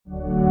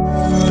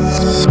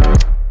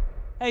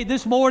Hey,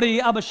 this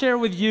morning I'm going to share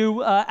with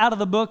you out of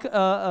the book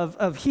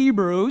of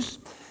Hebrews.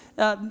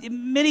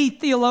 Many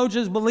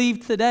theologians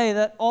believe today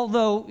that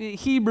although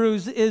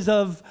Hebrews is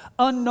of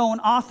unknown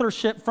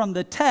authorship from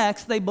the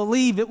text, they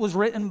believe it was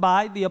written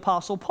by the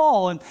Apostle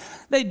Paul. And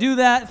they do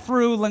that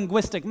through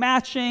linguistic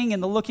matching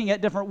and the looking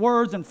at different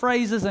words and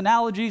phrases,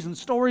 analogies and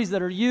stories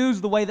that are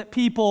used, the way that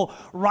people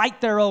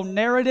write their own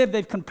narrative.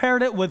 They've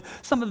compared it with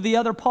some of the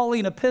other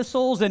Pauline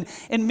epistles, and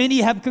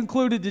many have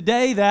concluded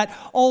today that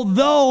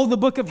although the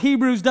book of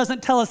Hebrews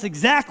doesn't tell us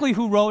exactly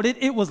who wrote it,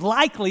 it was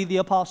likely the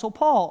Apostle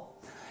Paul.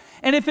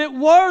 And if it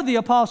were the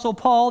Apostle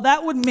Paul,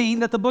 that would mean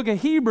that the book of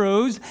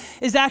Hebrews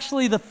is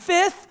actually the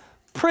fifth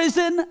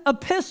prison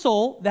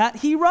epistle that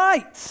he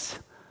writes.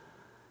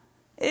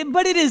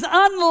 But it is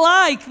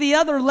unlike the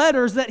other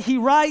letters that he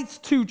writes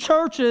to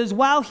churches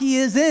while he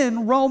is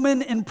in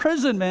Roman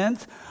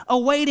imprisonment,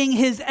 awaiting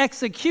his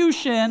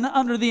execution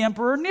under the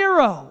Emperor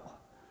Nero.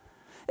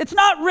 It's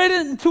not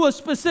written to a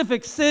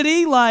specific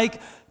city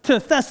like to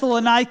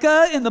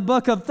Thessalonica in the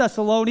book of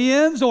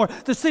Thessalonians, or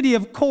the city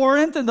of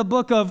Corinth in the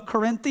book of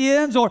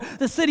Corinthians, or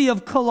the city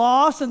of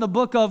Colossus in the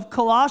book of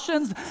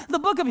Colossians. The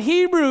book of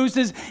Hebrews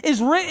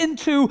is written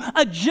to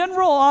a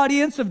general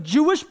audience of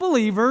Jewish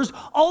believers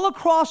all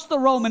across the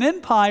Roman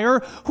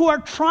Empire who are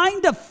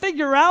trying to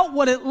figure out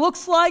what it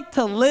looks like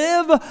to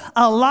live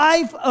a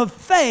life of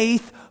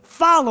faith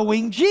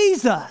following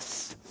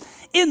Jesus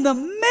in the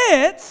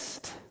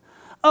midst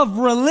of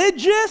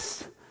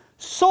religious,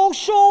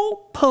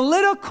 social,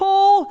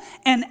 political,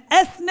 and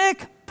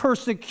ethnic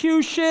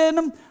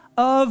persecution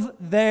of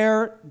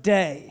their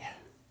day.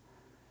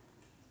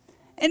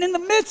 And in the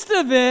midst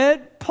of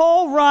it,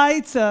 Paul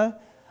writes a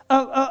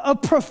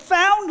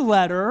profound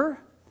letter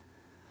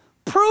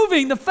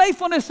proving the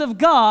faithfulness of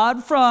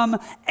God from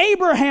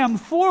Abraham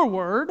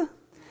forward,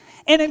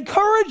 and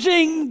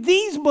encouraging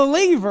these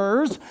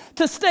believers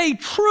to stay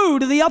true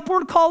to the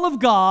upward call of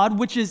God,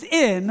 which is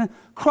in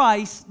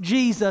Christ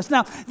Jesus.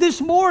 Now, this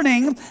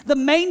morning, the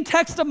main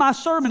text of my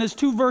sermon is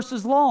 2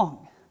 verses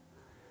long.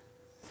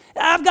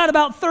 I've got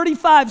about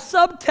 35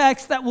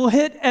 subtexts that will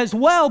hit as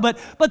well, but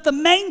the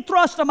main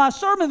thrust of my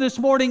sermon this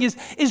morning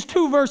is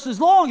 2 verses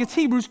long. It's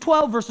Hebrews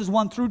 12, verses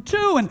 1 through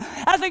 2. And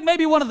I think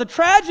maybe one of the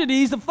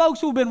tragedies of folks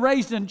who've been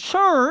raised in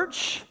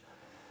church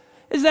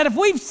is that if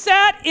we've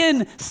sat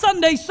in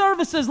Sunday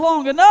services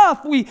long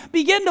enough, we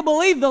begin to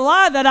believe the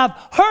lie that I've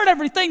heard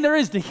everything there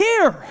is to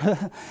hear.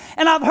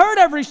 And I've heard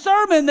every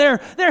sermon there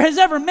has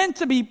ever meant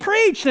to be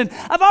preached. And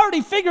I've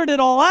already figured it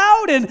all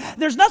out. And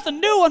there's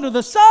nothing new under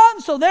the sun.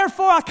 So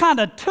therefore, I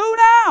kind of tune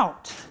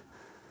out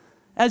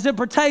as it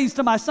pertains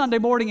to my Sunday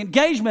morning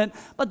engagement.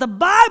 But the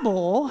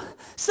Bible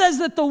says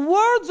that the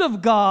words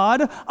of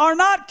God are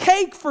not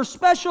cake for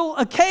special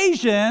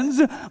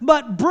occasions,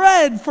 but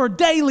bread for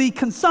daily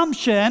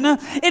consumption.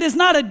 It is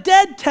not a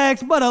dead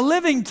text, but a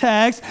living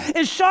text.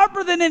 It's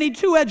sharper than any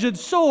two-edged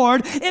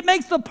sword. It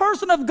makes the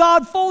person of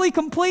God fully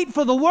complete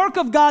for the work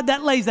of God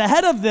that lays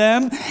ahead of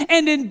them.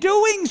 And in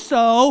doing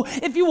so,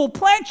 if you will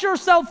plant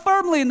yourself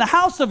firmly in the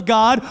house of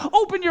God,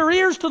 open your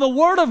ears to the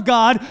word of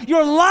God,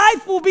 your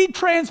life will be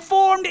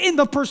transformed in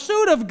the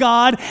pursuit of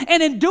God.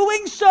 And in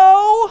doing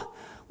so,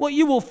 what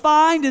you will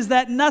find is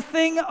that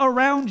nothing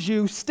around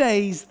you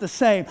stays the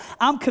same.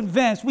 I'm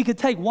convinced we could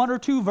take 1 or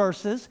 2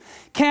 verses,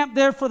 camp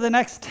there for the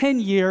next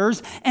 10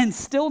 years, and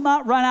still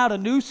not run out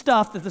of new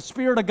stuff that the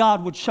Spirit of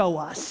God would show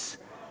us.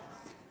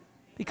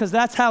 Because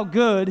that's how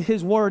good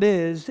His Word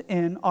is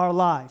in our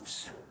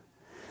lives.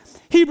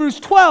 Hebrews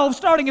 12,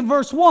 starting in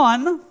verse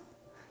 1,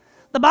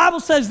 the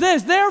Bible says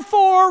this: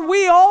 "Therefore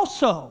we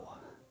also,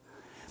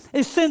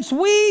 since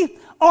we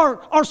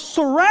are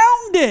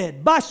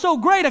surrounded by so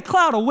great a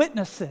cloud of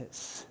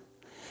witnesses,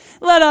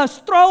 let us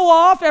throw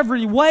off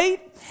every weight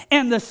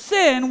and the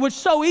sin which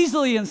so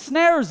easily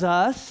ensnares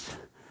us,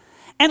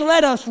 and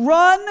let us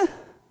run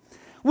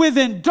with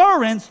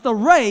endurance the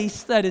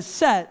race that is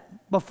set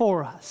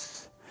before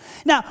us."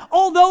 Now,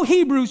 although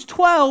Hebrews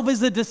 12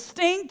 is a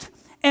distinct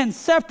and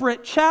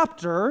separate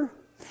chapter,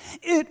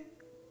 it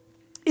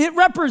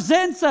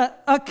represents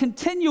a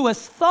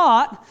continuous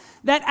thought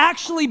that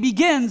actually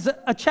begins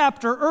a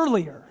chapter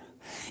earlier.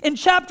 In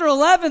chapter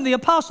 11, the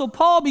Apostle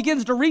Paul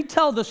begins to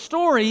retell the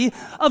story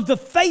of the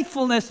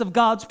faithfulness of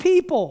God's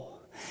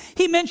people.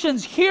 He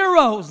mentions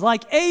heroes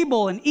like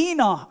Abel and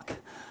Enoch,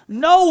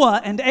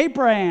 Noah and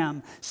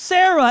Abraham,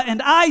 Sarah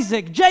and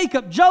Isaac,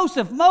 Jacob,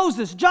 Joseph,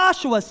 Moses,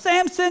 Joshua,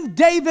 Samson,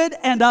 David,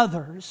 and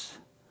others.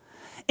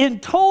 In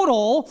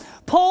total,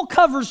 Paul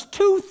covers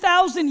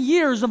 2,000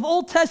 years of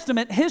Old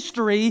Testament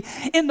history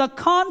in the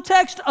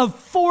context of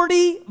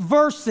 40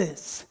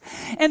 verses.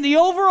 And the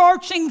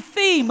overarching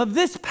theme of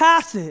this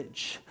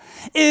passage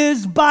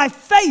is by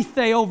faith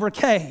they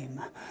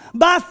overcame.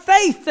 By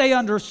faith they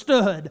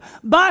understood.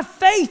 By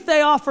faith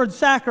they offered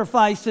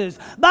sacrifices.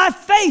 By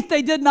faith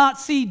they did not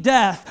see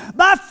death.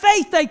 By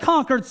faith they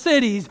conquered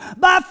cities.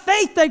 By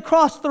faith they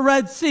crossed the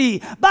Red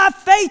Sea. By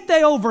faith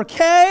they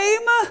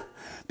overcame.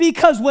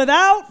 Because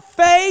without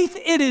faith,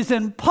 it is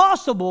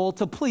impossible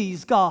to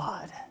please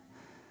God.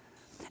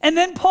 And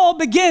then Paul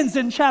begins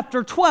in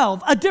chapter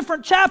 12, a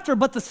different chapter,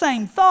 but the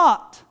same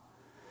thought.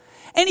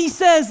 And he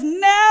says,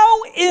 now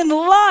in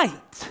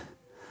light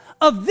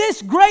of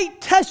this great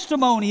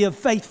testimony of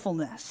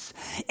faithfulness,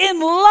 in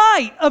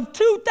light of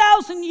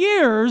 2,000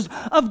 years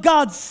of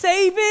God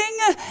saving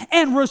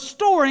and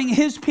restoring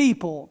his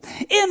people,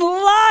 in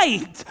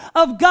light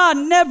of God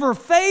never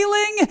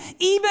failing,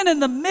 even in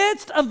the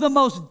midst of the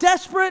most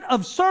desperate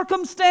of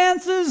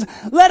circumstances,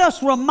 let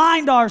us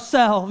remind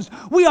ourselves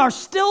we are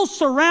still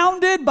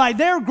surrounded by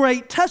their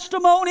great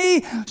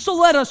testimony. So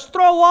let us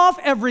throw off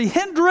every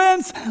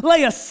hindrance,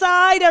 lay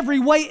aside every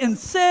weight and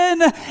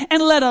sin,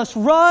 and let us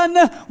run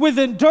with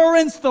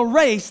endurance the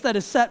race that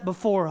is set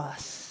before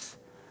us.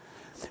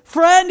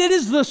 Friend, it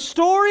is the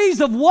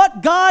stories of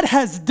what God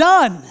has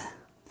done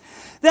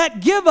that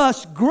give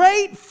us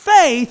great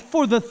faith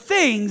for the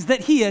things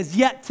that he has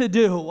yet to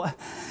do.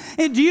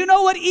 And do you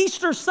know what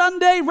Easter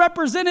Sunday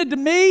represented to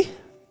me?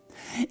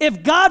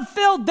 If God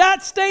filled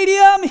that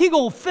stadium, he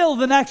gonna fill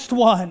the next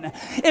one.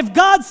 If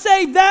God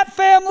saved that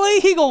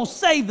family, he gonna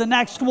save the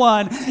next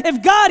one.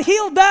 If God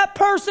healed that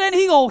person,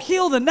 he gonna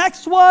heal the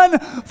next one.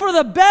 For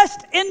the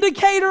best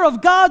indicator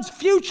of God's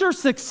future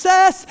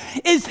success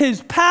is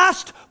his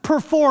past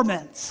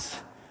performance.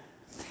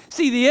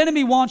 See, the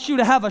enemy wants you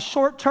to have a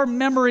short-term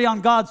memory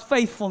on God's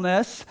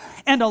faithfulness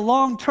and a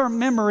long-term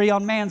memory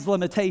on man's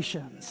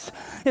limitations.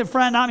 And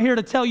friend, I'm here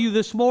to tell you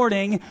this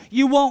morning,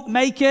 you won't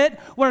make it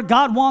where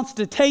God wants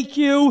to take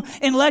you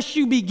unless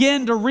you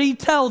begin to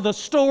retell the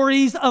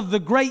stories of the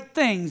great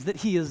things that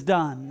he has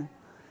done.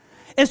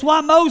 It's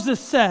why Moses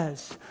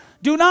says,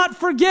 do not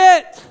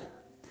forget,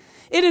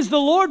 it is the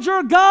Lord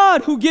your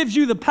God who gives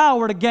you the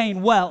power to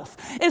gain wealth.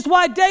 It's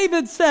why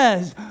David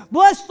says,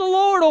 bless the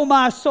Lord, O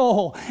my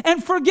soul,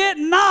 and forget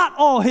not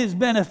all his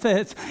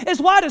benefits.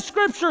 It's why the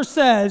scripture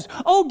says,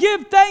 oh,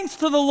 give thanks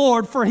to the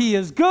Lord, for he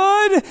is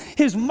good.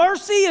 His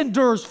mercy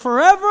endures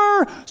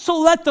forever. So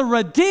let the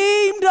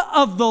redeemed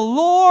of the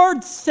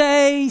Lord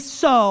say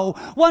so.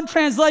 One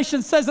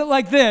translation says it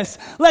like this,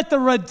 let the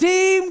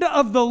redeemed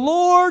of the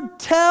Lord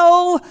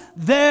tell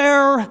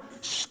their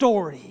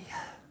story.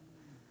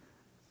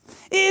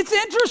 It's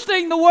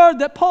interesting the word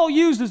that Paul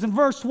uses in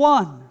verse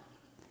 1.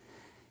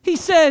 He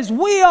says,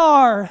 we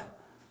are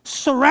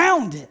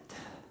surrounded.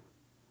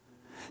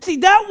 See,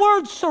 that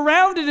word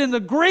surrounded in the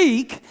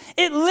Greek,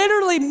 it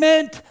literally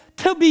meant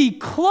to be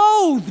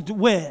clothed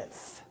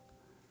with.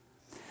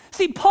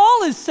 See,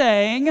 Paul is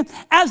saying,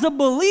 as a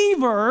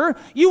believer,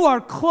 you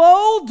are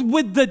clothed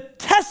with the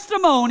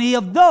testimony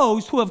of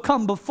those who have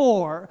come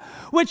before,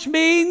 which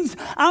means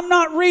I'm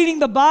not reading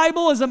the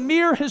Bible as a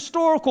mere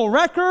historical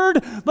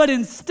record, but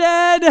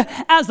instead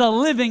as a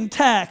living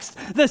text.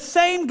 The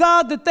same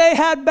God that they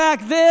had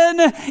back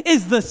then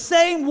is the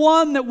same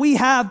one that we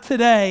have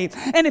today.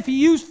 And if you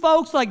use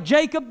folks like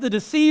Jacob the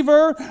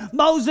deceiver,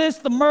 Moses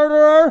the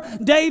murderer,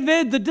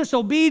 David the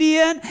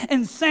disobedient,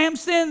 and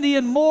Samson the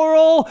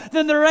immoral,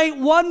 then there ain't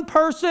one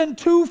person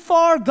too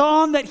far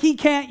gone that he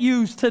can't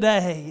use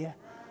today.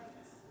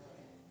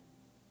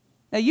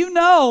 Now, you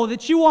know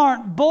that you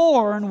aren't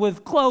born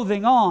with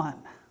clothing on.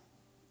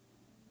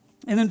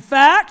 And in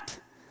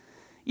fact,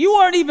 you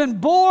aren't even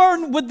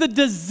born with the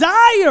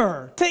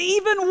desire to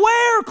even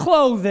wear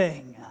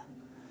clothing.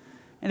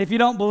 And if you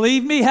don't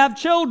believe me, have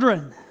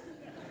children.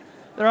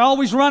 They're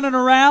always running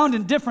around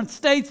in different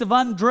states of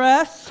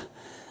undress,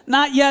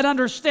 not yet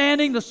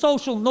understanding the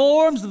social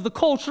norms of the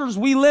cultures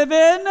we live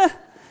in.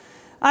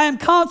 I am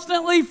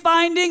constantly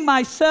finding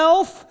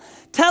myself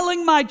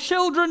telling my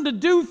children to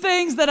do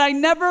things that I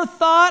never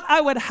thought I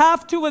would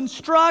have to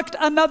instruct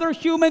another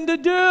human to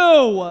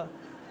do.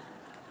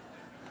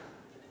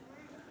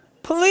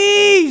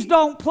 Please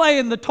don't play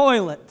in the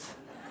toilet.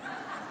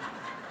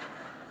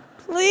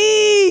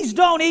 Please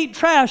don't eat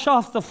trash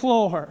off the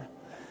floor.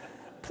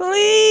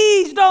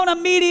 Please don't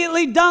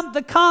immediately dump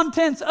the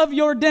contents of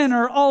your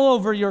dinner all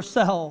over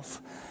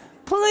yourself.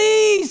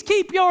 Please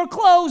keep your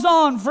clothes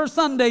on for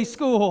Sunday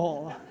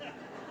school.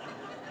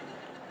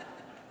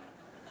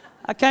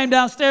 I came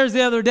downstairs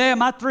the other day and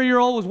my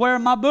 3-year-old was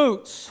wearing my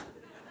boots.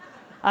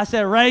 I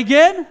said,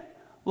 Reagan,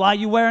 why are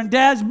you wearing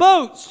Dad's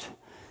boots?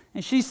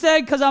 And she said,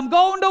 because I'm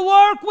going to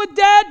work with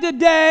Dad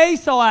today,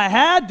 so I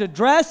had to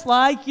dress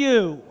like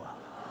you.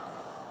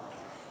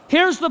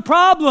 Here's the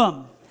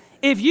problem.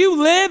 If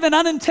you live an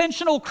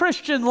unintentional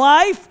Christian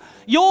life,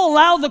 you'll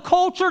allow the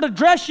culture to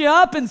dress you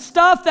up in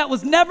stuff that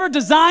was never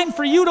designed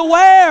for you to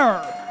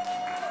wear.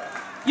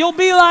 You'll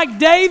be like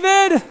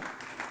David,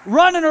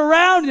 running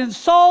around in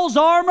Saul's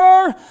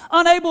armor,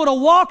 unable to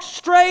walk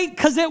straight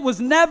because it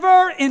was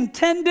never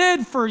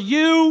intended for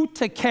you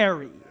to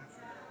carry.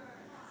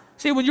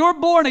 See, when you're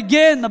born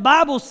again, the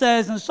Bible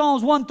says in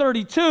Psalms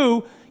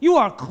 132, you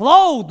are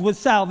clothed with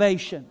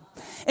salvation.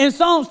 In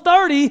Psalms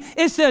 30,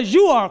 it says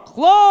you are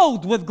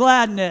clothed with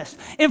gladness.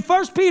 In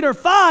 1 Peter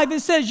 5,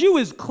 it says you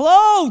is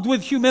clothed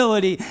with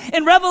humility.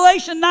 In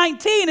Revelation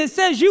 19, it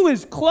says you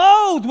is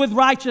clothed with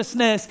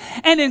righteousness.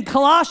 And in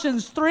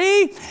Colossians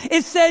 3,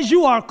 it says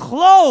you are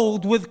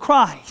clothed with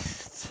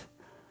Christ.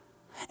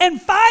 And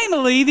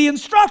finally, the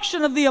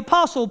instruction of the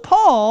Apostle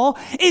Paul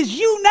is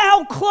you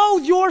now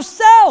clothe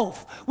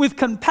yourself with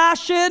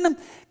compassion,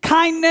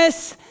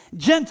 kindness,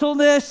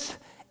 gentleness,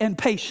 and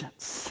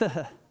patience.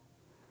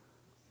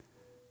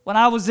 When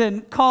I was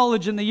in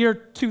college in the year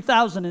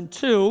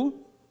 2002,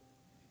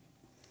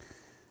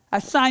 I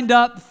signed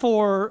up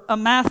for a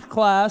math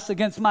class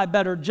against my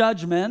better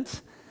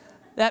judgment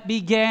that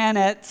began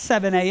at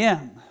 7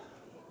 a.m.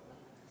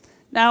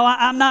 Now,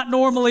 I'm not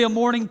normally a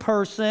morning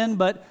person,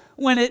 but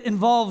when it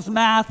involves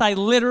math, I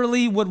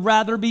literally would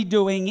rather be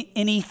doing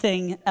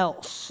anything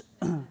else.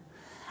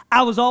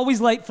 I was always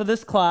late for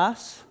this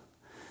class,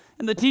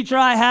 and the teacher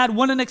I had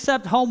wouldn't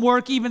accept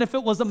homework even if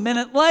it was a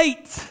minute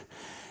late.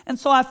 And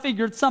so I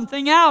figured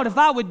something out. If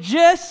I would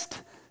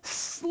just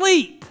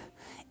sleep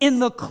in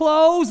the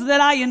clothes that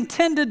I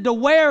intended to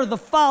wear the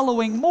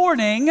following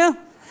morning,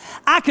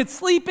 I could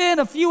sleep in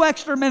a few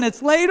extra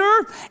minutes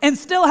later and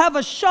still have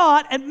a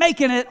shot at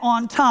making it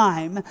on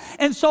time.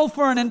 And so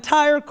for an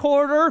entire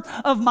quarter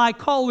of my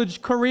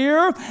college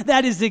career,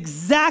 that is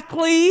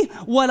exactly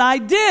what I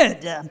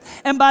did.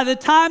 And by the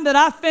time that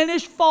I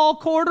finished fall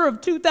quarter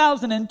of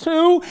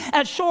 2002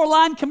 at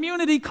Shoreline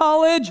Community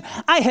College,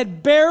 I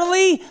had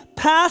barely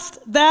passed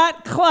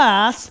that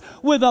class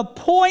with a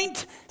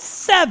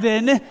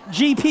 .7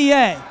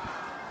 GPA.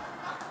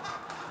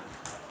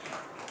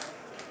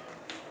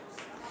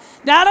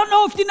 Now, I don't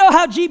know if you know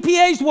how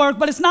GPAs work,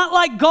 but it's not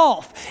like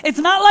golf. It's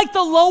not like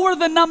the lower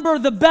the number,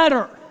 the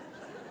better.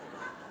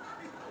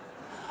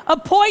 A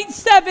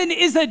 .7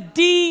 is a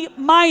D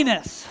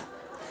minus.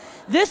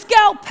 This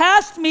gal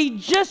passed me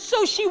just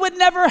so she would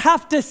never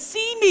have to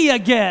see me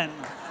again.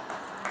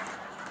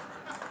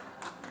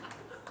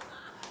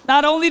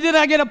 Not only did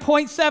I get a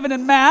 .7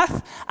 in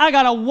math, I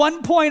got a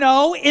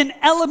 1.0 in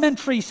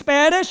elementary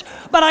Spanish,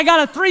 but I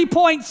got a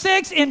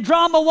 3.6 in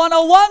Drama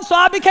 101, so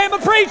I became a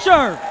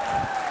preacher.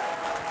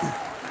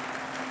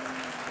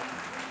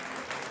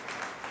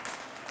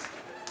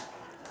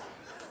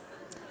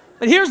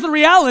 But here's the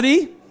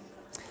reality.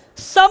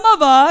 Some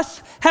of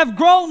us have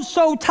grown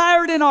so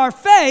tired in our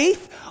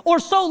faith or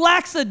so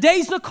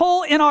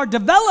lackadaisical in our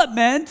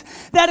development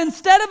that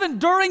instead of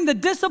enduring the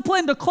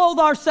discipline to clothe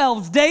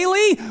ourselves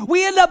daily,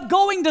 we end up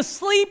going to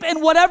sleep in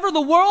whatever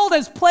the world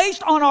has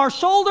placed on our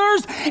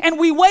shoulders, and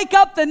we wake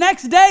up the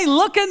next day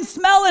looking,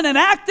 smelling, and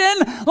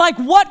acting like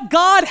what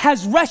God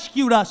has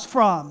rescued us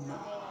from.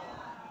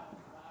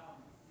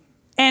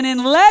 And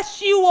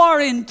unless you are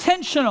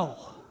intentional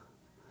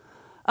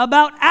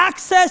about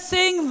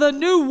accessing the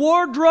new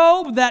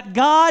wardrobe that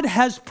God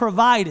has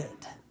provided,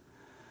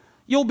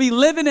 you'll be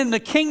living in the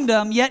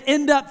kingdom, yet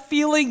end up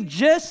feeling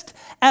just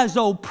as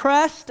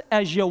oppressed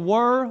as you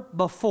were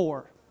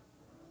before.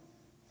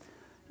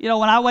 You know,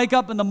 when I wake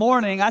up in the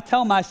morning, I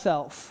tell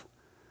myself,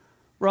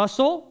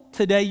 Russell,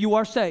 today you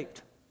are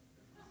saved.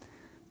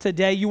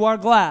 Today you are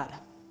glad.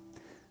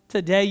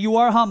 Today you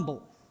are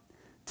humble.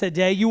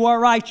 Today you are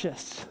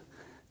righteous.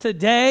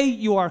 Today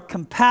you are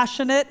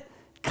compassionate,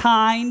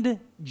 kind,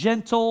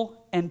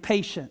 gentle, and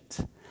patient.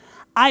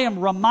 I am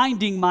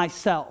reminding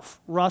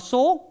myself,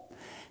 Russell,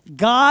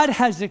 God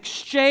has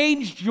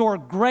exchanged your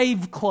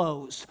grave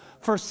clothes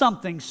for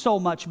something so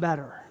much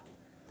better.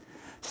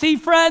 See,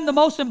 friend, the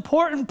most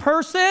important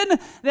person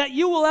that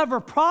you will ever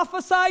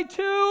prophesy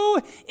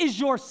to is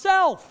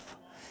yourself.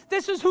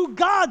 This is who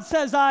God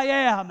says I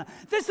am.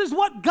 This is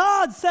what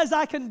God says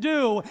I can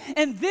do.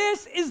 And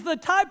this is the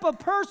type of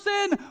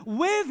person,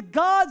 with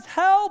God's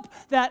help,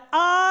 that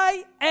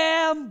I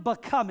am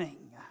becoming.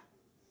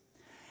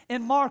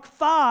 In Mark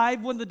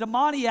 5, when the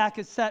demoniac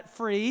is set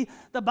free,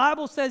 the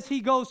Bible says he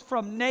goes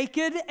from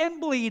naked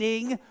and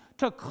bleeding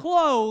to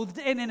clothed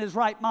and in his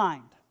right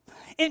mind.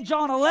 In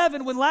John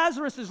 11, when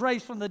Lazarus is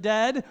raised from the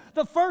dead,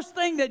 the first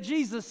thing that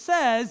Jesus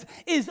says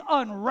is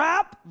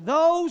unwrap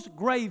those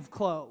grave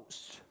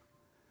clothes.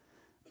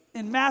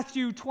 In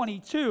Matthew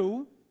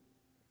 22,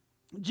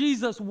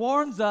 Jesus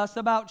warns us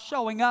about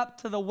showing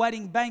up to the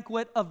wedding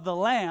banquet of the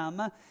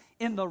Lamb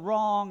in the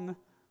wrong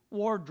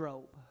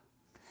wardrobe.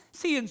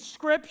 See, in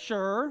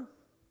Scripture,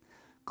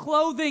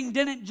 clothing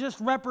didn't just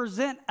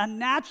represent a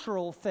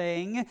natural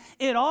thing,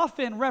 it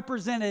often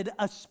represented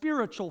a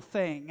spiritual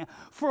thing.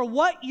 For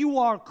what you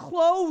are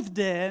clothed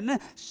in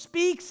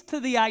speaks to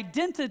the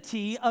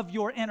identity of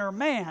your inner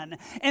man.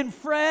 And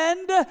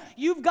friend,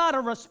 you've got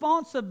a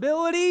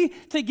responsibility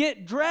to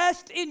get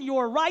dressed in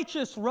your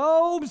righteous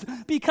robes,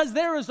 because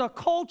there is a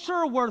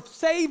culture worth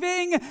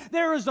saving,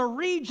 there is a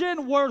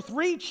region worth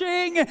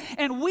reaching,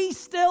 and we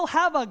still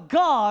have a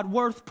God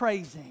worth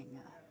praising.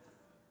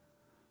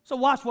 So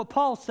watch what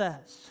Paul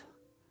says.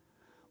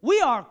 We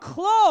are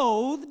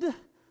clothed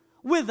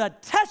with a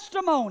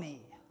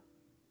testimony.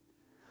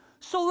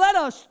 So let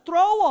us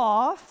throw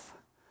off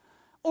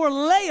or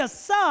lay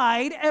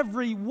aside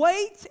every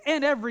weight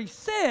and every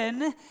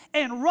sin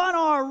and run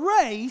our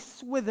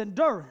race with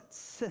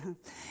endurance.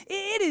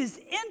 It is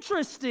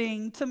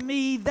interesting to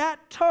me,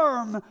 that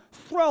term,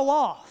 throw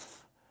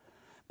off,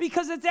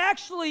 because it's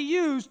actually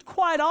used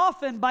quite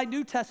often by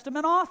New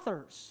Testament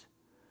authors.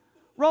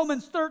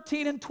 Romans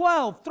 13 and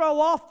 12, throw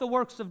off the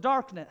works of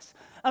darkness.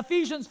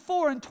 Ephesians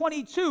 4 and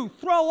 22,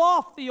 throw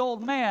off the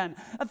old man.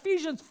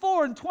 Ephesians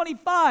 4 and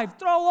 25,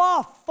 throw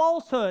off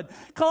falsehood.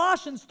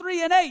 Colossians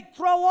 3 and 8,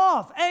 throw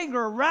off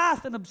anger,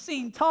 wrath, and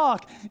obscene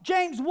talk.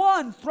 James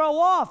 1, throw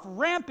off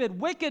rampant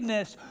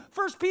wickedness.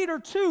 1 Peter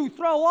 2,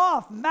 throw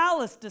off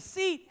malice,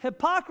 deceit,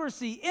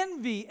 hypocrisy,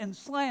 envy, and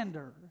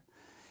slander.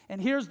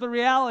 And here's the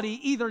reality: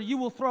 either you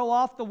will throw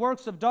off the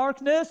works of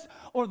darkness,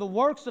 or the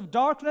works of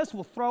darkness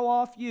will throw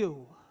off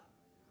you.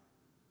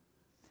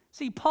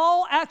 See,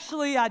 Paul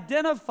actually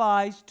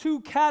identifies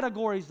two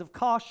categories of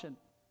caution.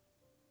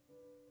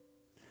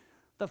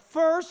 The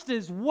first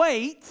is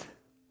weight,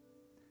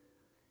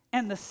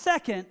 and the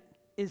second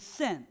is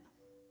sin.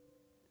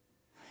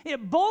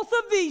 Both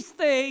of these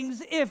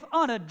things, if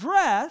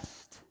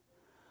unaddressed,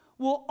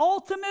 will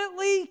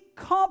ultimately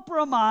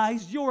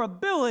compromise your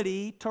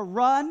ability to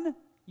run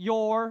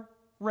your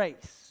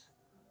race.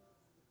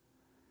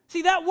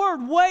 See, that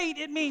word weight,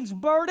 it means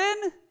burden,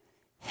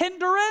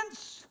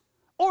 hindrance,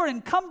 or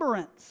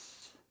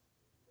encumbrance.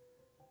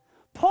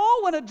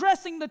 Paul, when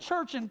addressing the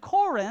church in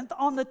Corinth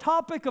on the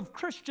topic of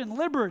Christian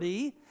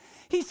liberty,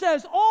 he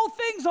says, all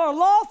things are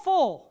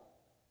lawful,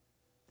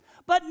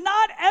 but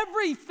not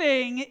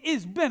everything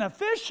is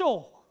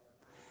beneficial.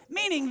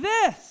 Meaning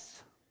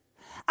this: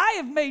 I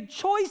have made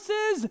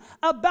choices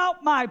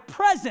about my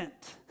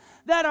present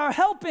that are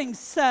helping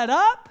set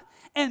up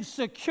and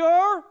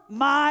secure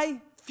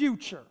my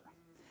future.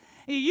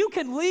 You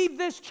can leave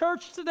this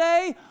church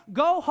today,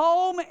 go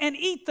home, and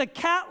eat the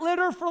cat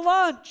litter for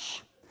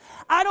lunch.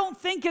 I don't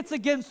think it's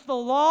against the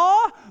law,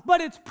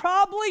 but it's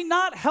probably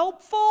not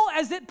helpful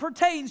as it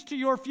pertains to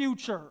your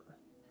future.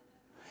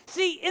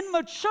 See,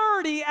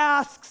 immaturity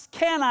asks,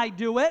 can I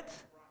do it?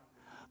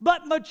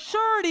 But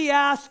maturity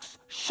asks,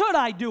 should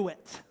I do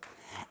it?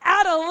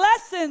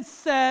 Adolescence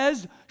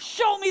says,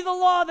 show me the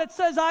law that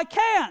says I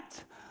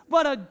can't.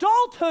 But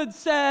adulthood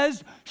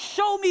says,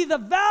 show me the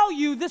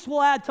value this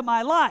will add to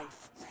my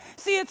life.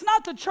 See, it's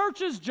not the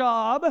church's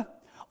job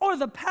or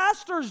the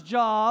pastor's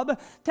job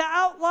to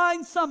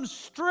outline some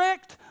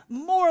strict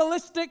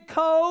moralistic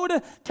code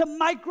to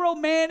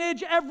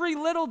micromanage every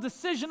little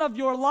decision of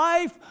your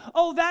life.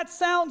 Oh, that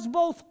sounds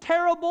both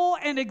terrible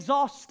and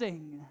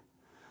exhausting.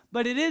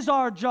 But it is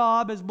our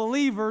job as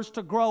believers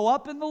to grow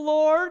up in the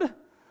Lord,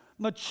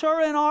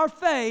 mature in our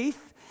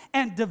faith,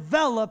 and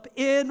develop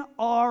in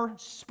our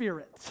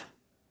spirit.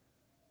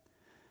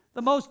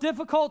 The most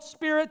difficult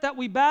spirit that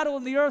we battle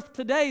in the earth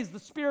today is the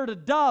spirit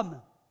of dumb.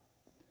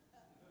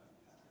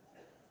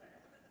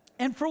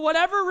 And for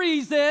whatever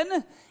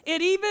reason,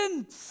 it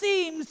even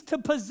seems to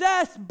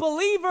possess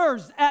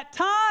believers at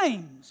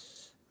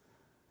times.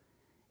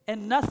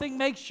 And nothing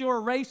makes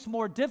your race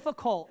more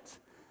difficult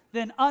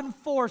than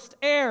unforced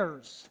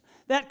errors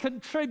that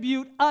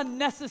contribute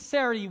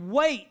unnecessary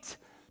weight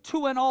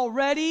to an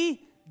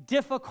already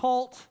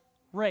difficult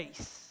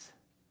race.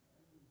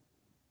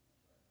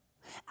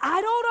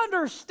 I don't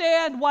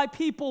understand why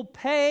people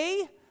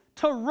pay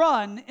to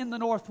run in the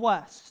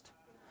Northwest.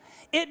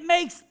 It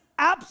makes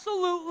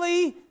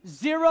absolutely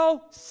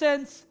zero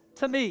sense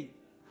to me.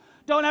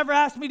 Don't ever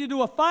ask me to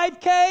do a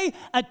 5K,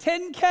 a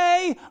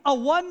 10K, a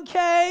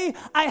 1K.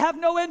 I have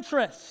no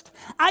interest.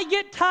 I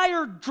get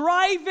tired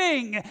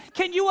driving.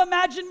 Can you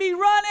imagine me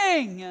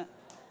running?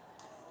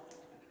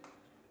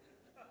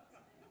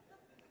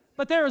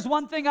 But there is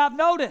one thing I've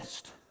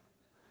noticed.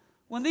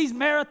 When these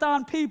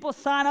marathon people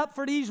sign up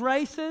for these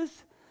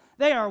races,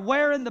 they are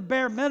wearing the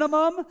bare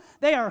minimum.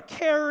 They are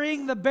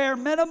carrying the bare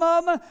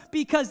minimum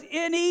because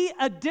any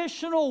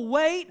additional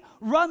weight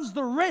runs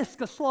the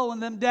risk of slowing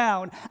them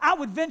down. I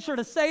would venture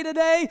to say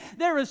today,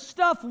 there is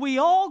stuff we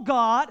all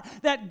got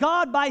that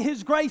God by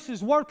His grace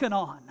is working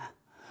on.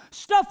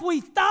 Stuff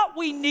we thought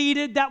we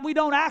needed that we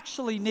don't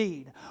actually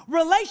need.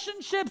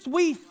 Relationships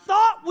we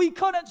thought we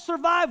couldn't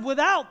survive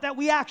without that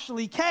we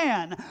actually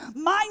can.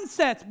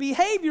 Mindsets,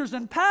 behaviors,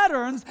 and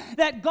patterns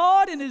that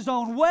God in His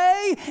own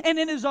way and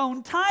in His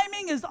own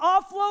timing is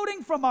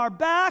offloading from our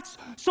backs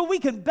so we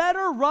can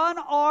better run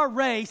our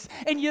race.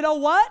 And you know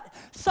what?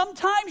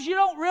 Sometimes you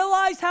don't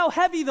realize how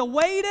heavy the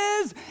weight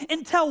is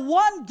until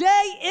one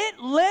day it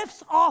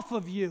lifts off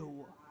of you.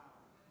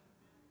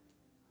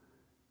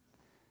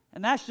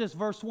 And that's just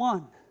verse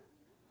 1.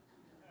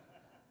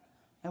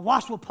 And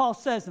watch what Paul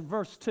says in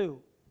verse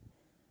 2.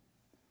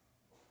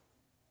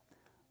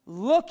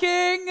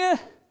 Looking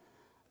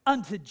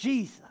unto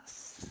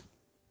Jesus.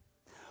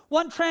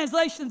 One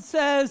translation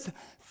says,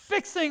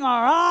 fixing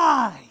our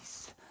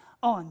eyes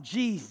on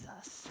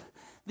Jesus,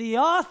 the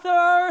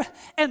author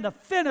and the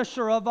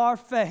finisher of our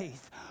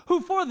faith, who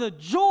for the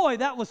joy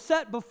that was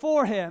set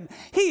before Him,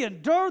 He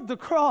endured the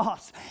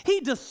cross. He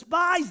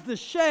despised the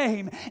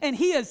shame, and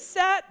He has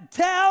sat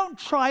down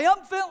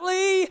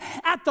triumphantly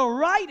at the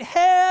right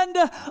hand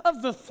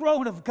of the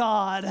throne of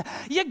God.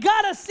 You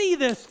gotta see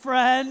this,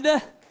 friend.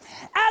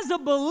 As a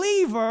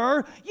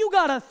believer, you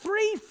got a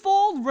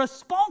threefold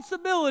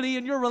responsibility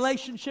in your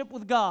relationship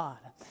with God.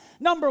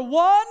 Number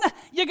one,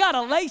 you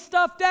gotta lay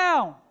stuff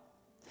down.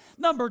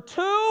 Number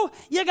 2,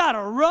 you got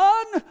to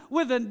run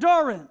with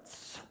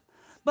endurance.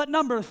 But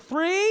number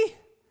 3,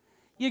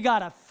 you got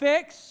to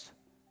fix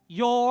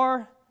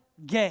your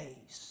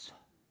gaze.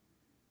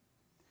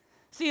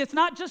 See, it's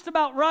not just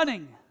about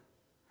running.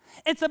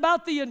 It's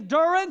about the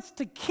endurance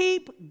to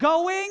keep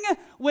going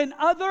when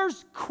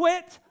others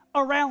quit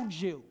around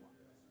you.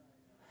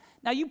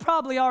 Now, you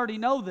probably already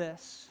know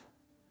this,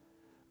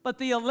 but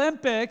the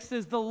Olympics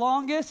is the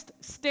longest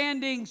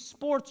standing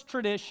sports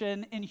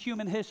tradition in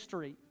human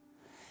history.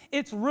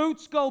 Its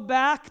roots go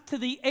back to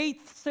the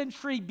 8th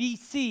century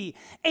BC,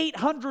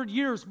 800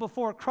 years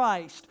before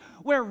Christ,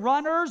 where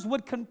runners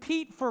would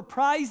compete for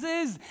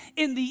prizes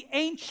in the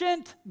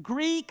ancient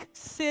Greek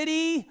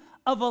city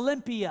of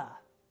Olympia.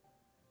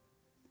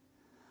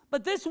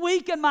 But this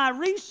week in my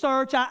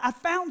research, I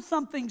found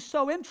something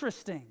so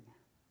interesting.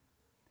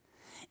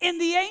 In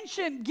the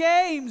ancient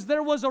games,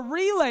 there was a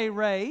relay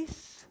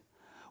race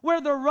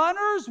where the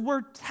runners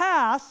were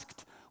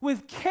tasked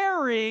with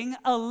carrying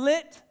a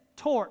lit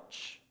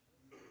torch.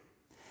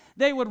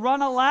 They would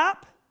run a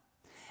lap,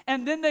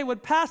 and then they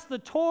would pass the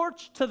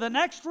torch to the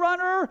next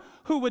runner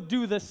who would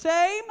do the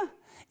same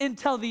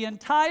until the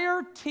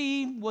entire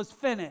team was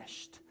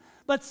finished.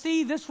 But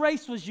see, this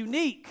race was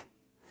unique.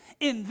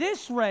 In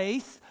this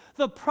race,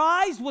 the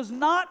prize was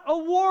not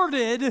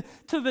awarded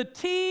to the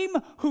team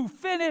who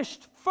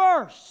finished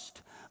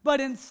first, but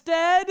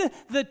instead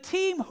the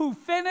team who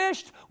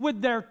finished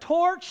with their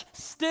torch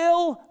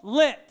still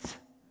lit.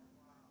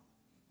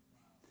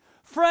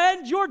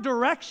 Friend, your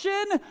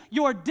direction,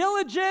 your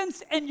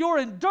diligence, and your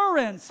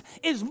endurance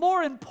is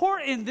more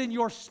important than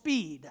your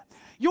speed.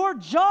 Your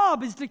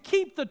job is to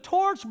keep the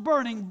torch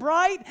burning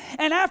bright,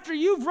 and after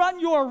you've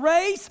run your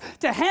race,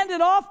 to hand it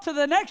off to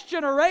the next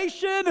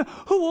generation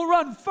who will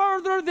run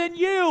further than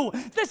you.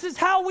 This is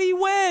how we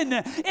win.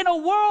 In a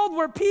world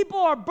where people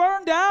are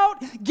burned out,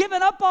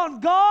 given up on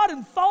God,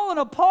 and fallen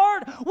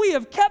apart, we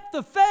have kept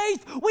the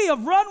faith, we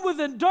have run with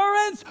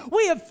endurance,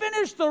 we have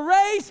finished the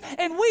race,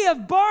 and we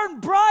have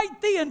burned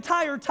bright the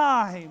entire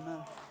time.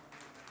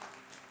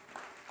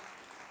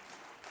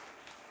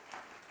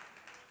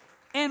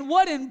 And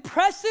what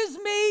impresses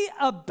me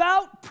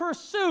about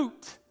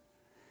pursuit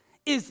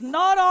is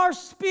not our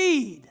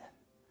speed,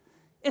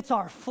 it's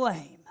our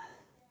flame.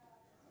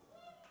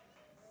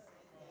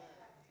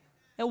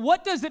 And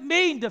what does it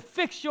mean to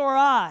fix your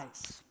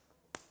eyes?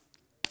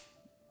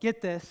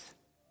 Get this.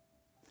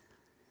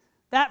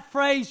 That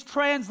phrase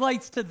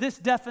translates to this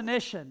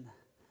definition: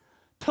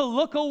 to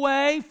look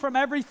away from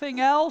everything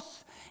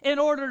else in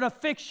order to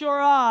fix your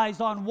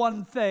eyes on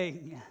one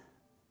thing.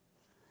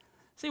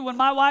 See, when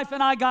my wife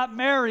and I got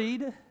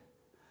married,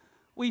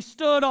 we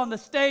stood on the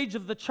stage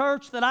of the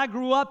church that I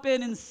grew up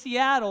in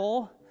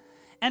Seattle,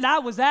 and I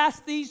was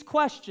asked these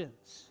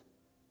questions.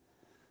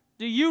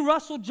 Do you,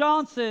 Russell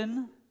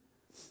Johnson,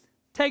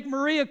 take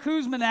Maria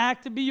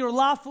Kuzmanak to be your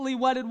lawfully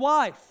wedded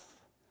wife,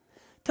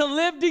 to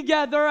live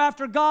together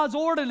after God's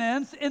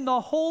ordinance in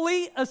the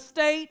holy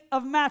estate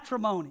of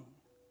matrimony?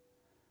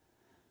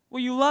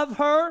 Will you love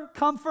her,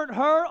 comfort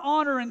her,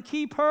 honor and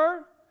keep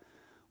her?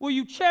 Will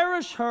you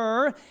cherish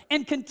her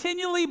and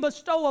continually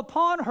bestow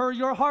upon her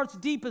your heart's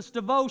deepest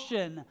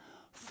devotion,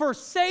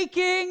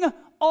 forsaking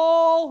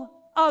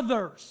all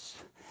others,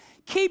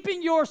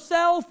 keeping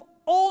yourself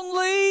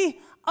only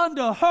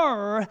unto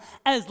her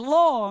as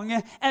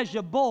long as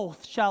you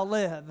both shall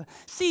live?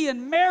 See,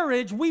 in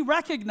marriage, we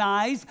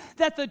recognize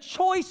that the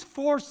choice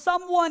for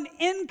someone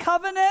in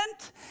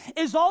covenant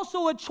is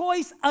also a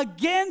choice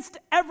against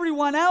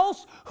everyone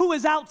else who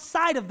is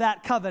outside of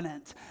that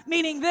covenant.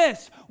 Meaning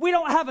this, we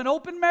don't have an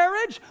open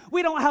marriage,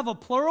 we don't have a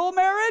plural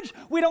marriage,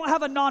 we don't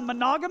have a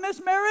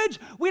non-monogamous marriage,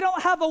 we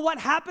don't have a what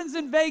happens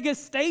in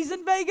Vegas stays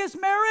in Vegas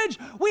marriage,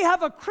 we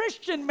have a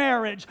Christian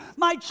marriage.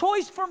 My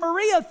choice for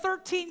Maria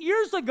 13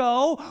 years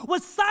ago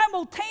was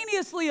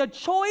simultaneously a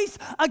choice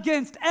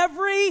against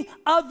every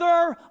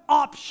other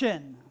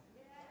option.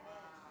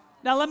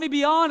 Now let me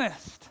be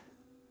honest.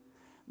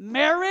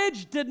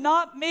 Marriage did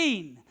not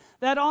mean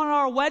that on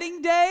our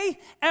wedding day,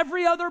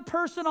 every other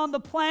person on the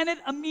planet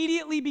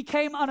immediately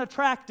became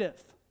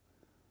unattractive.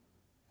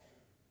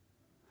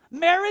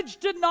 Marriage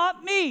did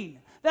not mean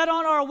that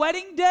on our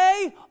wedding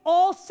day,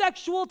 all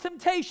sexual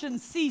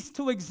temptations ceased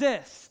to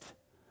exist.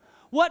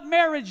 What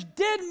marriage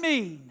did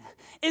mean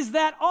is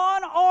that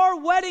on our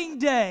wedding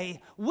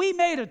day, we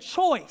made a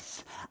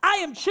choice. I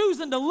am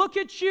choosing to look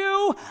at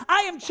you.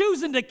 I am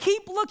choosing to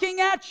keep looking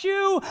at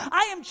you.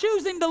 I am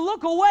choosing to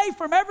look away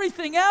from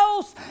everything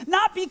else,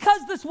 not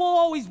because this will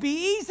always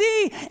be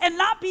easy and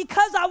not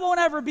because I won't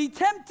ever be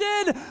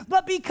tempted,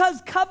 but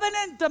because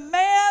covenant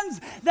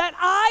demands that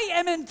I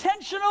am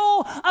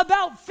intentional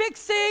about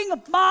fixing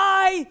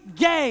my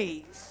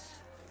gaze.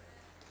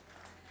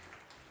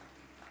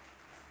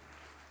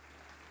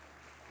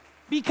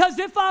 Because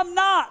if I'm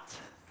not,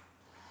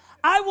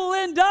 I will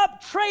end up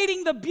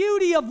trading the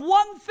beauty of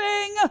one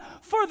thing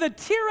for the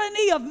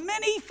tyranny of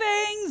many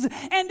things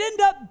and end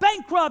up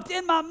bankrupt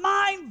in my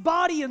mind,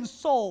 body, and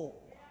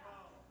soul.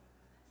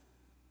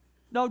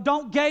 No,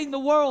 don't gain the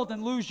world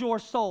and lose your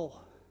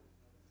soul.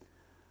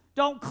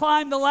 Don't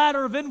climb the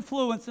ladder of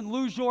influence and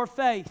lose your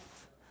faith.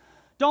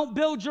 Don't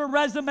build your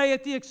resume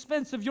at the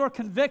expense of your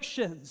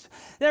convictions.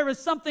 There is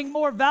something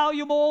more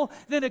valuable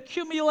than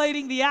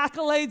accumulating the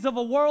accolades of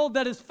a world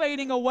that is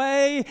fading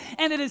away,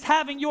 and it is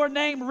having your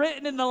name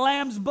written in the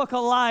Lamb's Book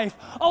of Life.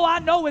 Oh, I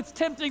know it's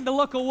tempting to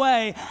look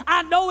away.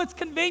 I know it's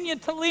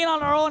convenient to lean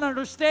on our own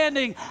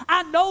understanding.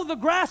 I know the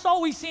grass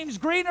always seems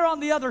greener on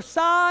the other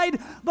side,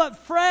 but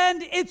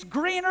friend, it's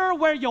greener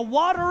where you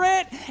water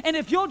it, and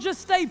if you'll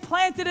just stay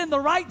planted in the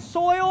right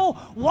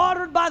soil,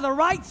 watered by the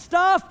right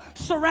stuff,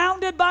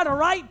 surrounded by the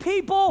right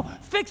people,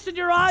 fixing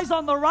your eyes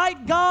on the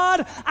right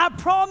God, I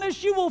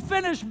promise you will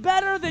finish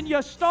better than you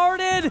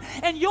started,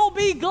 and you'll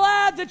be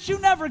glad that you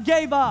never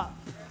gave up.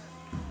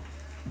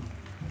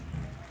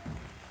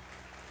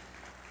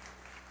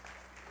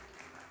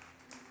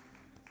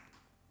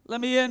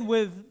 Let me end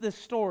with this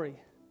story.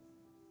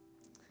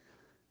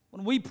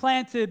 When we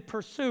planted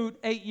Pursuit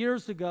 8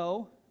 years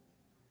ago,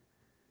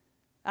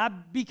 I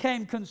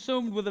became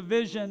consumed with a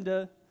vision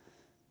to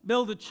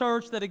build a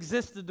church that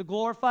existed to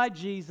glorify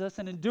Jesus,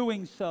 and in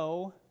doing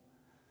so,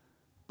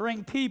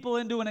 bring people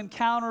into an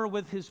encounter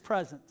with His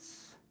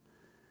presence.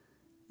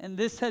 And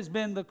this has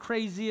been the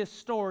craziest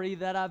story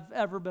that I've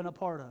ever been a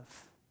part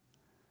of.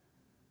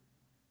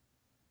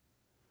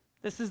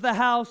 This is the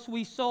house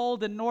we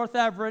sold in North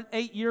Everett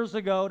 8 years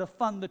ago to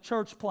fund the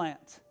church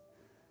plant.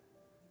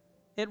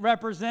 It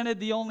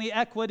represented the only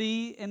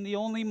equity and the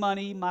only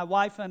money my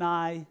wife and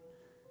I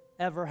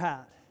ever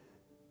had.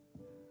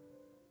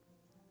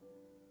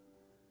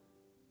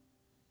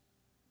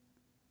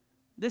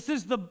 This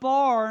is the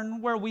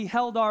barn where we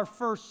held our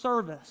first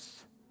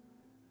service.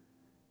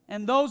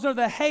 And those are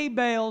the hay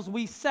bales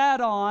we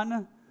sat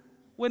on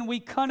when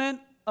we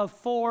couldn't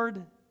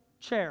afford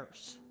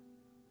chairs.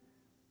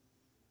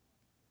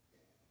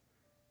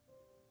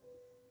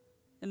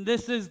 And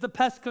this is the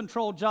pest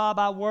control job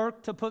I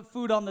worked to put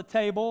food on the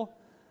table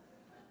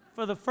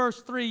for the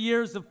first 3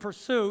 years of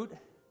Pursuit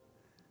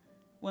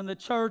when the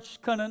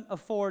church couldn't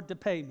afford to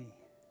pay me.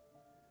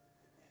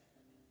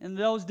 In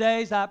those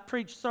days, I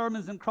preached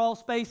sermons in crawl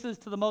spaces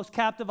to the most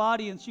captive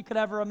audience you could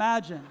ever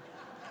imagine.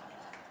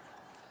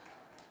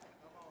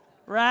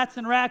 Rats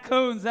and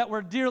raccoons that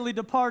were dearly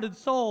departed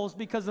souls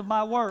because of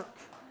my work.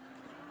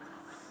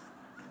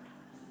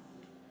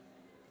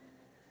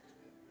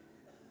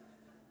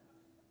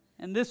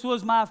 And this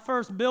was my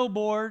first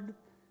billboard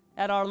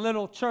at our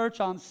little church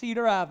on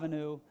Cedar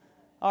Avenue.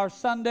 Our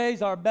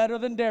Sundays are better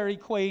than Dairy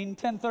Queen,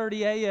 10:30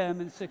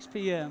 a.m. and 6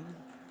 p.m.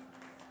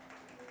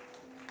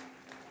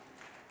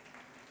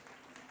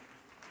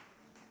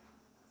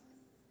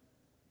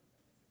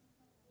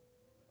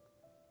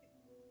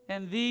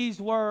 And these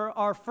were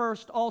our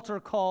first altar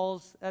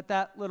calls at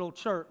that little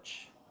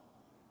church.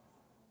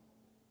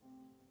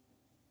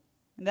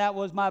 And that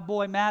was my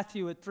boy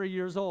Matthew at 3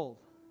 years old.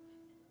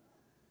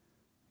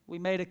 We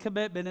made a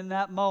commitment in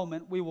that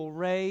moment. We will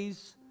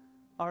raise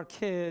our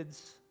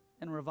kids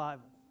in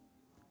revival.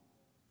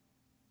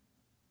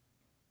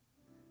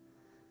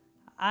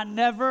 I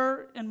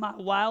never in my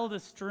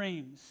wildest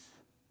dreams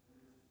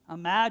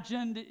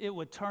imagined it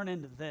would turn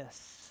into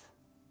this.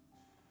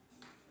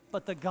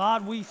 But the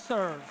God we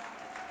serve,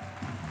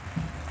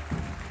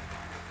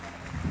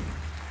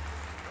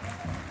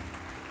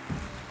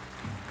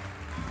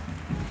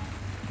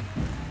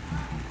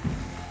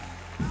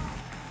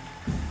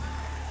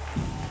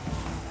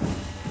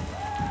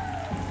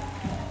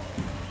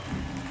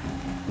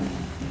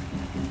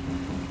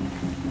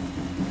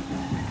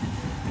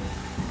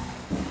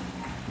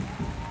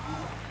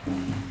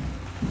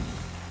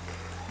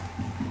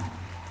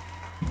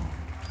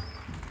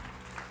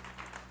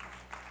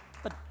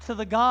 to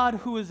the God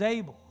who is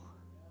able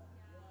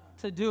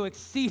to do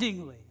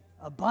exceedingly,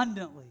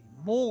 abundantly,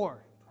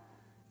 more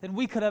than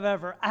we could have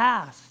ever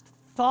asked,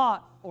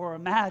 thought, or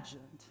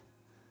imagined.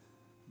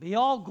 Be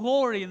all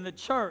glory in the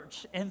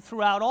church and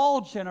throughout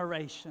all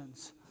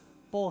generations,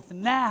 both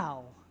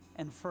now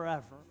and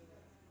forever.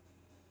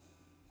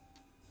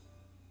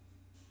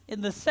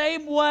 In the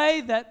same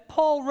way that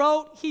Paul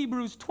wrote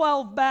Hebrews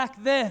 12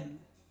 back then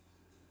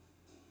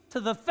to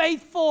the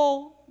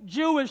faithful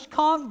Jewish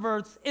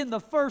converts in the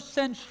first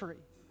century,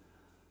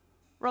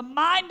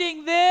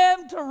 reminding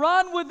them to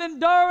run with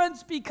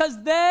endurance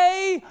because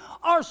they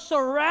are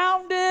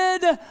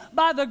surrounded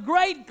by the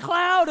great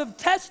cloud of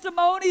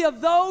testimony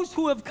of those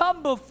who have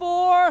come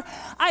before.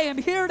 I am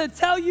here to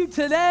tell you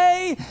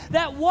today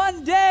that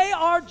one day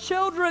our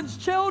children's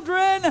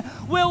children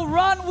will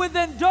run with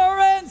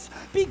endurance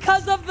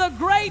because of the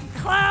great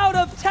cloud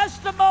of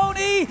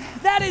testimony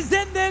that is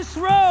in this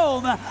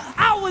room.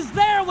 I was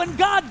there when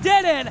God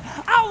did it.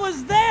 I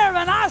was there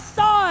and I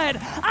saw it.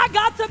 I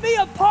got to be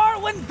a part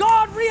when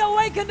God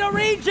reawakened a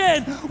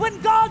region, when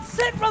God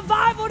sent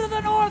revival to the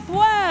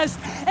Northwest.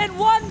 And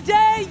one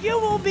day you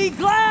will be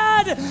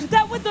glad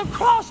that with the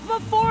cross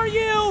before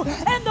you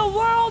and the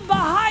world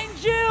behind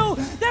you,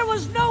 there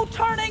was no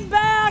turning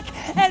back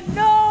and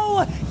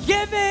no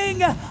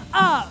giving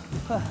up.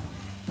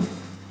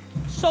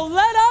 So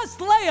let us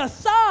lay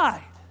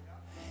aside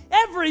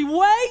every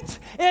weight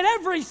and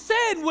every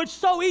sin which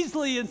so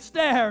easily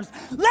ensnares.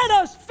 Let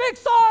us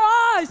fix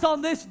our eyes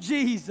on this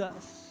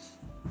Jesus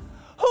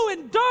who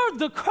endured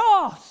the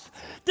cross,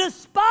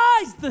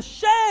 despised the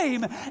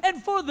shame,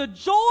 and for the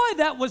joy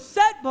that was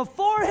set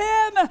before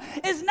him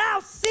is now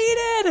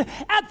seated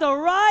at the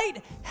right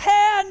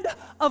hand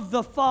of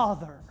the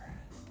Father.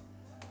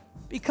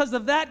 Because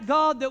of that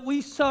God that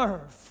we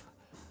serve,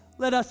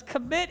 let us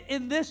commit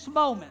in this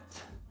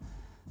moment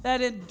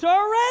that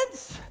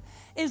endurance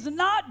is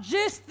not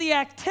just the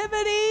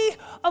activity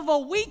of a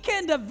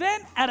weekend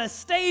event at a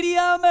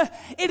stadium.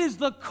 It is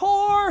the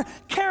core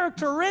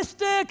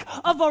characteristic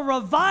of a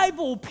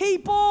revival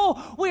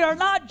people. We are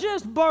not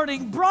just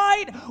burning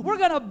bright. We're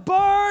going to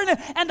burn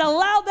and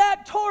allow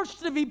that torch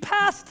to be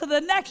passed to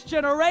the next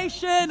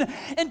generation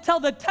until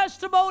the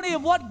testimony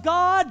of what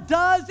God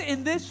does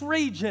in this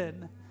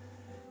region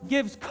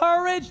gives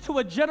courage to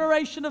a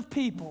generation of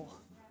people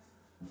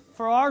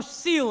for our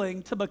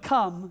ceiling to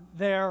become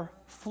their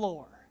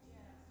floor.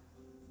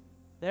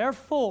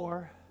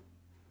 Therefore,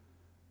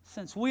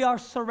 since we are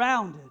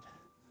surrounded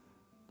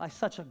by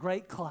such a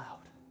great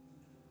cloud,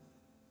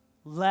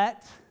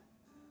 let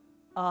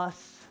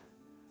us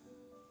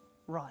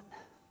run.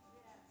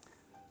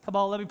 Come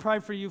on, let me pray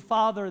for you.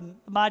 Father, in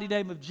the mighty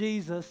name of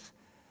Jesus,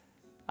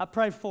 I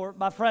pray for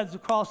my friends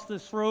across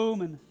this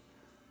room and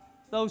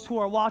those who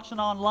are watching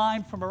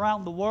online from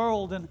around the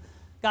world. And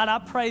God, I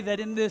pray that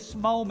in this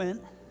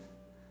moment,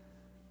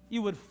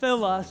 you would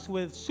fill us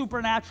with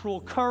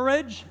supernatural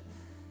courage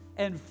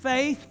and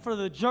faith for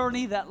the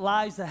journey that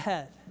lies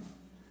ahead.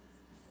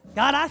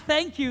 God, I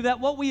thank you that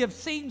what we have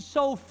seen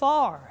so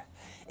far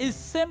is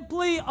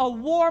simply a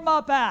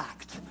warm-up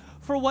act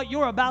for what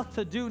you're about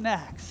to do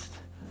next.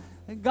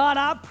 And God,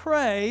 I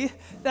pray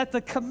that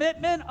the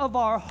commitment of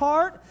our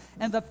heart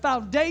and the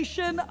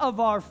foundation of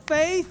our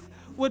faith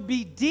would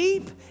be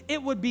deep,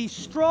 it would be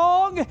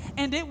strong,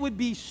 and it would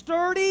be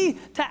sturdy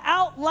to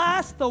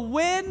outlast the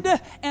wind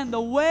and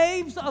the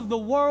waves of the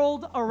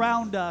world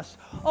around us.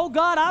 Oh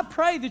God, I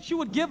pray that you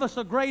would give us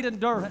a great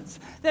endurance,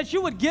 that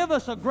you would give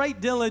us a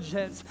great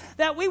diligence,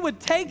 that we would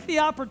take the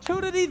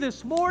opportunity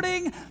this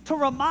morning to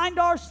remind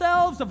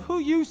ourselves of who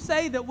you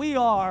say that we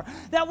are,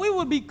 that we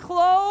would be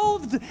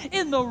clothed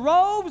in the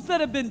robes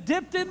that have been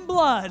dipped in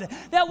blood,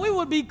 that we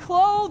would be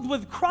clothed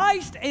with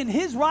Christ and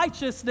his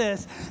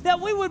righteousness, that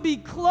we would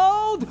be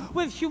clothed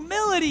with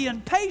humility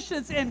and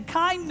patience and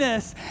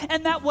kindness,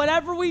 and that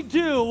whatever we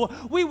do,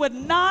 we would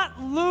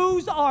not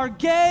lose our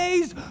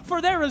gaze,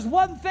 for there is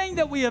one thing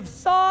that we have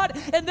sought,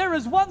 and there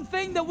is one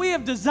thing that we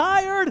have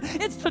desired.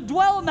 It's to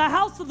dwell in the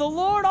house of the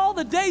Lord all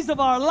the days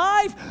of our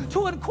life,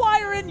 to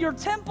inquire in your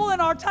temple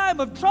in our time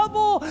of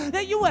trouble,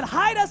 that you would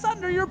hide us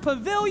under your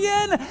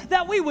pavilion,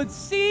 that we would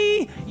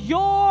see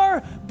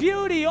your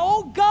beauty.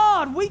 Oh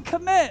God, we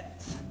commit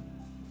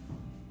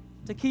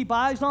to keep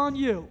eyes on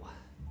you.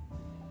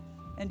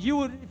 And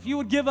if you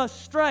would give us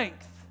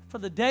strength for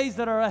the days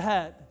that are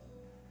ahead,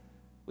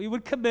 we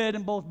would commit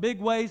in both big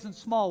ways and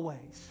small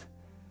ways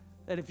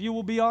that if you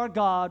will be our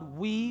God,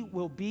 we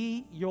will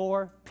be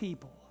your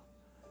people.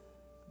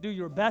 Do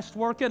your best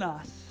work in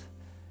us.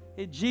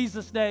 In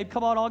Jesus' name,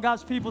 come on, all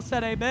God's people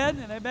said amen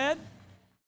and amen.